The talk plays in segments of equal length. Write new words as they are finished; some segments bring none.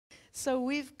So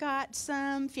we've got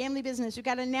some family business. We've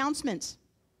got announcements.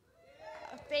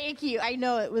 Thank you. I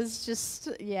know it was just,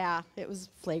 yeah, it was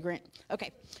flagrant.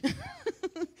 Okay.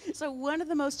 So one of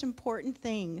the most important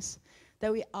things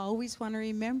that we always want to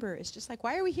remember is just like,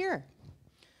 why are we here?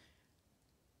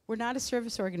 We're not a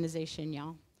service organization,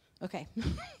 y'all. Okay.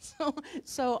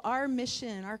 So our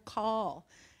mission, our call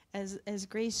as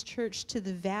Grace Church to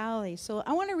the Valley. So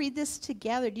I want to read this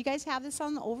together. Do you guys have this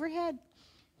on the overhead?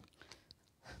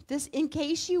 This, in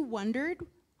case you wondered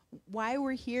why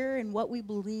we're here and what we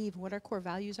believe, what our core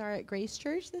values are at Grace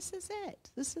Church, this is it.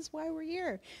 This is why we're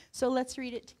here. So let's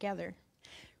read it together.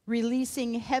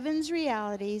 Releasing heaven's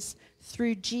realities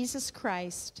through Jesus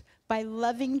Christ by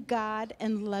loving God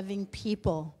and loving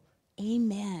people.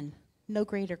 Amen. No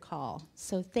greater call.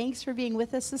 So thanks for being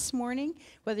with us this morning,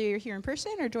 whether you're here in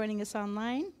person or joining us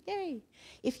online. Yay.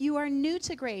 If you are new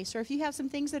to Grace, or if you have some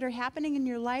things that are happening in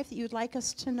your life that you'd like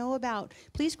us to know about,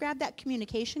 please grab that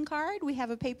communication card. We have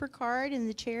a paper card in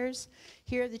the chairs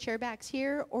here, the chair backs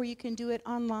here, or you can do it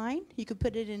online. You could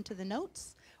put it into the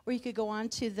notes, or you could go on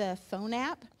to the phone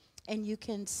app, and you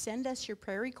can send us your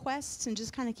prayer requests and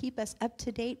just kind of keep us up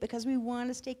to date because we want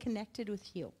to stay connected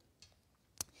with you.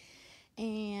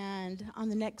 And on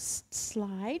the next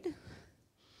slide,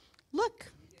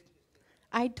 look,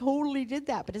 I totally did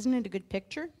that, but isn't it a good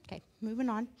picture? Okay, moving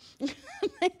on.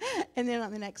 And then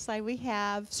on the next slide, we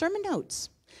have sermon notes.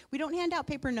 We don't hand out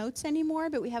paper notes anymore,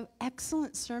 but we have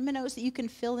excellent sermon notes that you can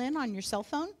fill in on your cell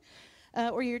phone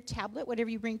or your tablet, whatever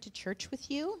you bring to church with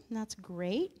you, and that's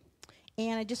great.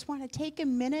 And I just want to take a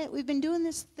minute. We've been doing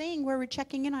this thing where we're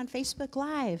checking in on Facebook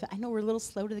Live. I know we're a little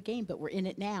slow to the game, but we're in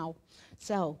it now.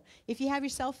 So if you have your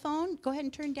cell phone, go ahead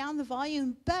and turn down the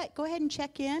volume, but go ahead and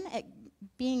check in at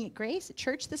Being at Grace at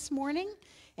church this morning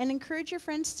and encourage your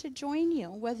friends to join you,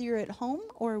 whether you're at home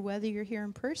or whether you're here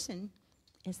in person.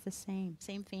 It's the same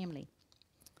family.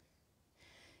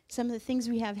 Some of the things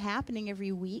we have happening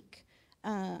every week,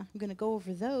 I'm going to go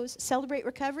over those. Celebrate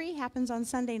Recovery happens on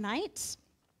Sunday nights.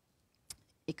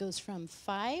 It goes from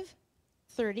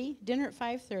 5:30, dinner at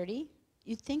 5:30.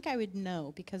 You'd think I would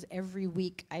know because every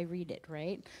week I read it,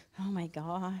 right? Oh my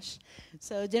gosh.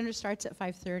 So dinner starts at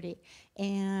 5:30,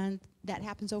 and that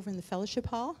happens over in the fellowship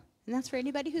hall, and that's for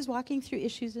anybody who's walking through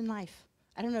issues in life.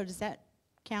 I don't know, does that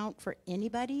count for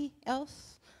anybody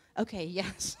else? Okay,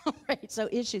 yes. All right, so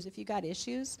issues. If you got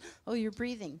issues, oh, you're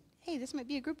breathing. Hey, this might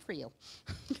be a group for you.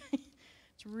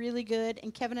 It's really good,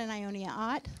 and Kevin and Ionia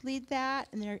Ott lead that,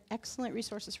 and they're excellent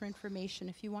resources for information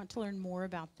if you want to learn more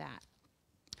about that.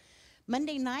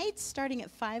 Monday nights, starting at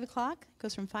 5 o'clock,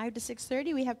 goes from 5 to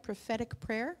 6:30. We have prophetic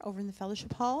prayer over in the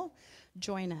fellowship hall.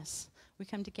 Join us. We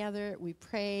come together, we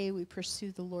pray, we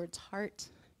pursue the Lord's heart,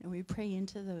 and we pray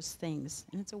into those things.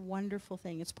 And it's a wonderful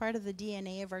thing. It's part of the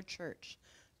DNA of our church,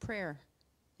 prayer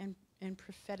and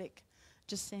prophetic,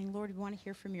 just saying, Lord, we want to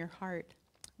hear from your heart.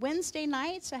 Wednesday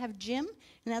nights, I have gym,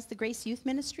 and that's the Grace Youth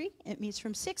Ministry. It meets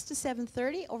from 6 to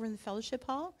 7:30 over in the fellowship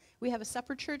hall. We have a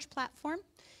supper church platform,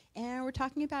 and we're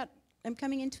talking about, I'm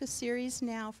coming into a series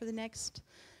now for the next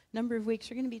number of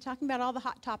weeks. We're going to be talking about all the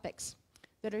hot topics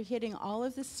that are hitting all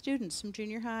of the students from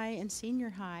junior high and senior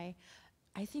high.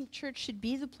 I think church should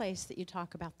be the place that you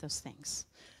talk about those things.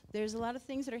 There's a lot of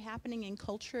things that are happening in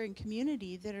culture and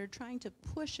community that are trying to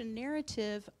push a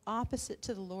narrative opposite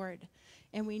to the Lord.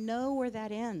 And we know where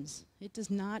that ends. It does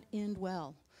not end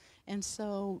well. And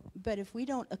so, but if we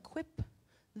don't equip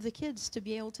the kids to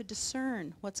be able to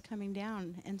discern what's coming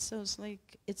down, and so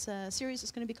it's a series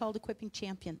that's going to be called Equipping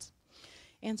Champions.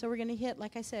 And so we're going to hit,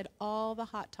 like I said, all the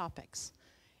hot topics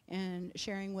and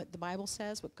sharing what the Bible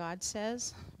says, what God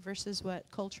says, versus what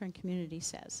culture and community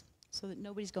says, so that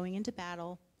nobody's going into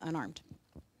battle unarmed.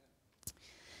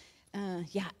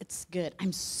 Yeah, it's good.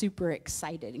 I'm super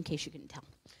excited, in case you couldn't tell.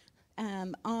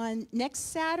 On next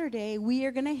Saturday, we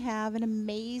are going to have an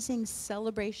amazing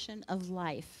celebration of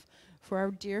life for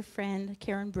our dear friend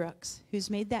Karen Brooks, who's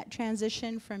made that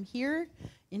transition from here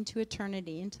into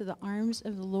eternity, into the arms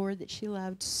of the Lord that she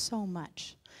loved so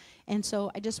much. And so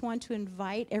I just want to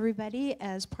invite everybody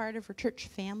as part of her church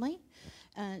family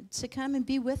to come and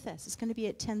be with us. It's going to be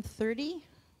at 10:30.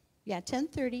 Yeah,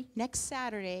 10:30 next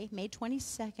Saturday, May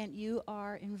 22nd. You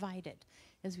are invited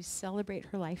as we celebrate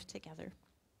her life together.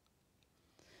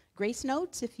 Grace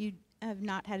Notes, if you have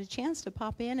not had a chance to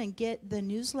pop in and get the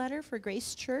newsletter for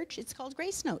Grace Church, it's called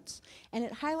Grace Notes, and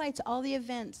it highlights all the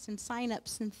events and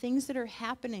sign-ups and things that are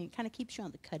happening. It kind of keeps you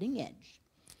on the cutting edge.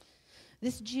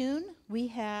 This June, we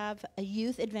have a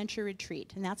youth adventure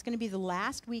retreat, and that's going to be the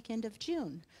last weekend of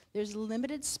June. There's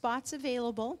limited spots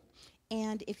available,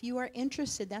 and if you are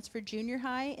interested, that's for junior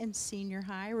high and senior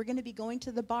high. We're going to be going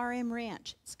to the Bar M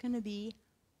Ranch. It's going to be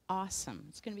awesome.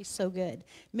 It's going to be so good.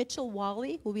 Mitchell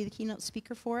Wally will be the keynote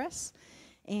speaker for us.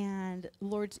 And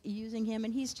Lord's using him,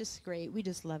 and he's just great. We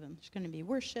just love him. There's going to be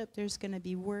worship. There's going to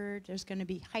be word. There's going to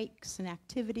be hikes and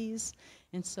activities.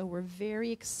 And so we're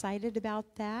very excited about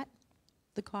that.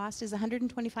 The cost is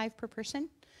 $125 per person.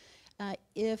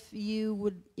 If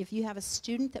you have a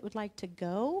student that would like to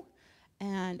go,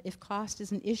 and if cost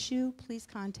is an issue, please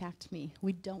contact me.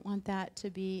 We don't want that to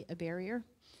be a barrier.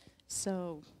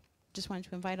 So just wanted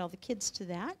to invite all the kids to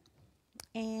that.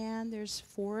 And there's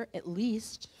at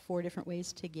least four different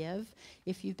ways to give.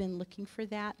 If you've been looking for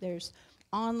that, there's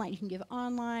online. You can give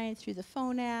online through the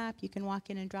phone app. You can walk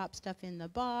in and drop stuff in the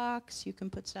box. You can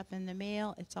put stuff in the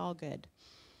mail. It's all good.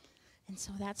 And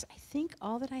so that's, I think,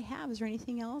 all that I have. Is there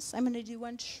anything else? I'm going to do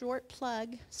one short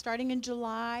plug. Starting in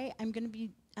July, I'm going to be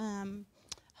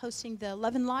hosting the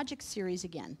Love and Logic series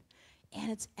again.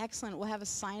 And it's excellent. We'll have a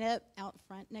sign-up out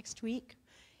front next week.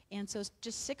 And so it's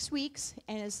just 6 weeks,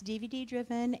 and it's DVD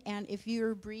driven, and if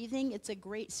you're breathing, it's a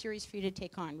great series for you to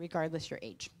take on, regardless your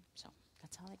age. So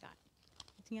that's all I got.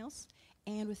 Anything else?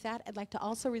 And with that, I'd like to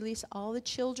also release all the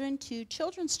children to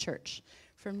Children's Church,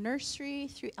 from nursery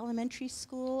through elementary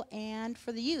school, and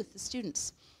for the youth, the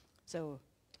students. So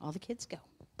all the kids go.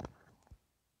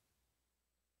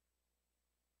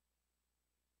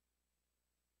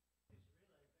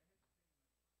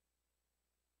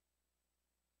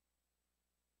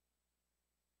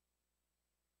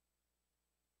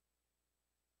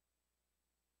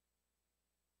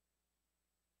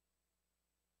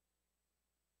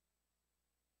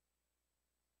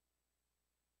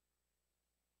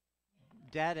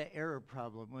 Data error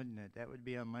problem, wouldn't it? That would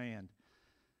be on my end.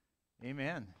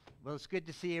 Amen. Well, it's good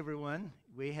to see everyone.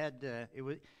 We had,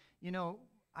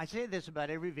 I say this about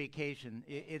every vacation.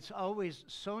 It's always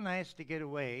so nice to get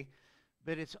away,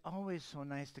 but it's always so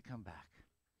nice to come back.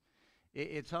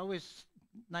 It's always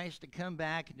nice to come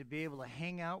back and to be able to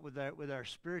hang out with our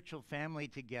spiritual family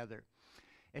together.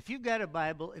 If you've got a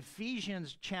Bible,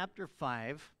 Ephesians chapter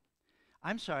 5.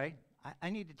 I'm sorry, I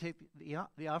need to take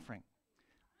the offering.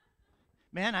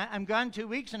 Man, I'm gone 2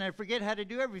 weeks and I forget how to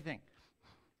do everything.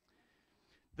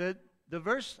 The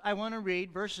verse I want to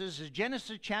read, verses is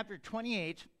Genesis chapter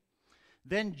 28.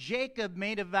 Then Jacob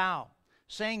made a vow,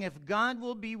 saying, if God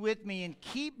will be with me and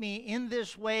keep me in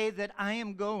this way that I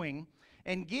am going,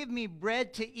 and give me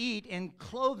bread to eat and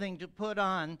clothing to put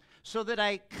on, so that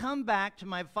I come back to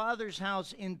my father's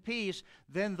house in peace,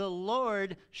 then the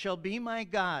Lord shall be my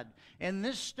God. And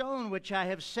this stone which I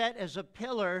have set as a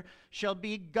pillar shall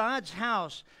be God's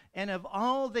house. And of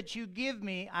all that you give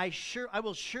me, I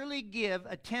will surely give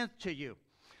a tenth to you.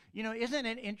 You know, isn't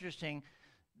it interesting?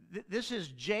 This is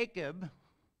Jacob,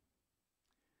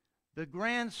 the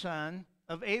grandson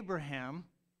of Abraham,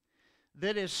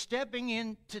 that is stepping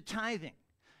into tithing.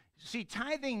 See,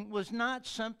 tithing was not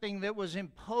something that was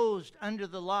imposed under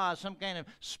the law, some kind of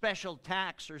special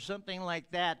tax or something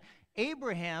like that.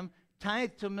 Abraham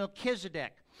tithed to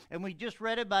Melchizedek, and we just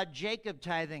read about Jacob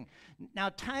tithing. Now,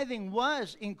 tithing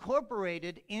was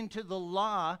incorporated into the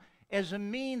law as a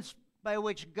means by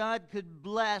which God could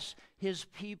bless his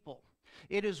people.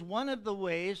 It is one of the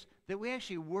ways that we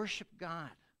actually worship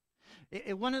God.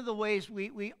 One of the ways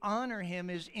we honor him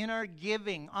is in our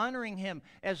giving, honoring him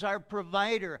as our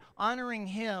provider, honoring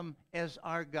him as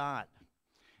our God.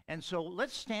 And so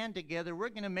let's stand together. We're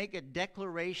going to make a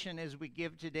declaration as we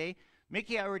give today.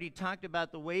 Mickey already talked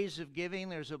about the ways of giving.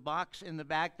 There's a box in the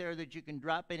back there that you can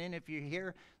drop it in if you're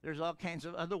here. There's all kinds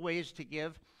of other ways to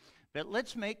give. But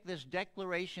let's make this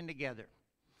declaration together.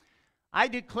 I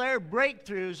declare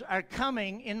breakthroughs are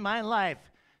coming in my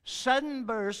life. Sudden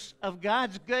bursts of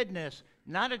God's goodness,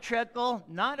 not a trickle,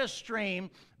 not a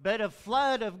stream, but a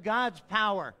flood of God's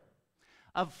power,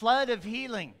 a flood of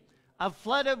healing, a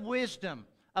flood of wisdom,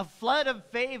 a flood of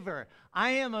favor.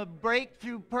 I am a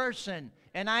breakthrough person,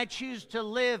 and I choose to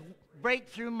live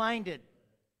breakthrough-minded.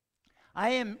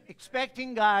 I am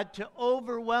expecting God to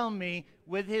overwhelm me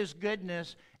with his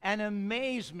goodness and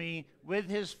amaze me with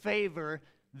his favor.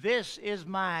 This is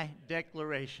my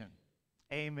declaration.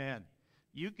 Amen.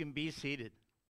 You can be seated.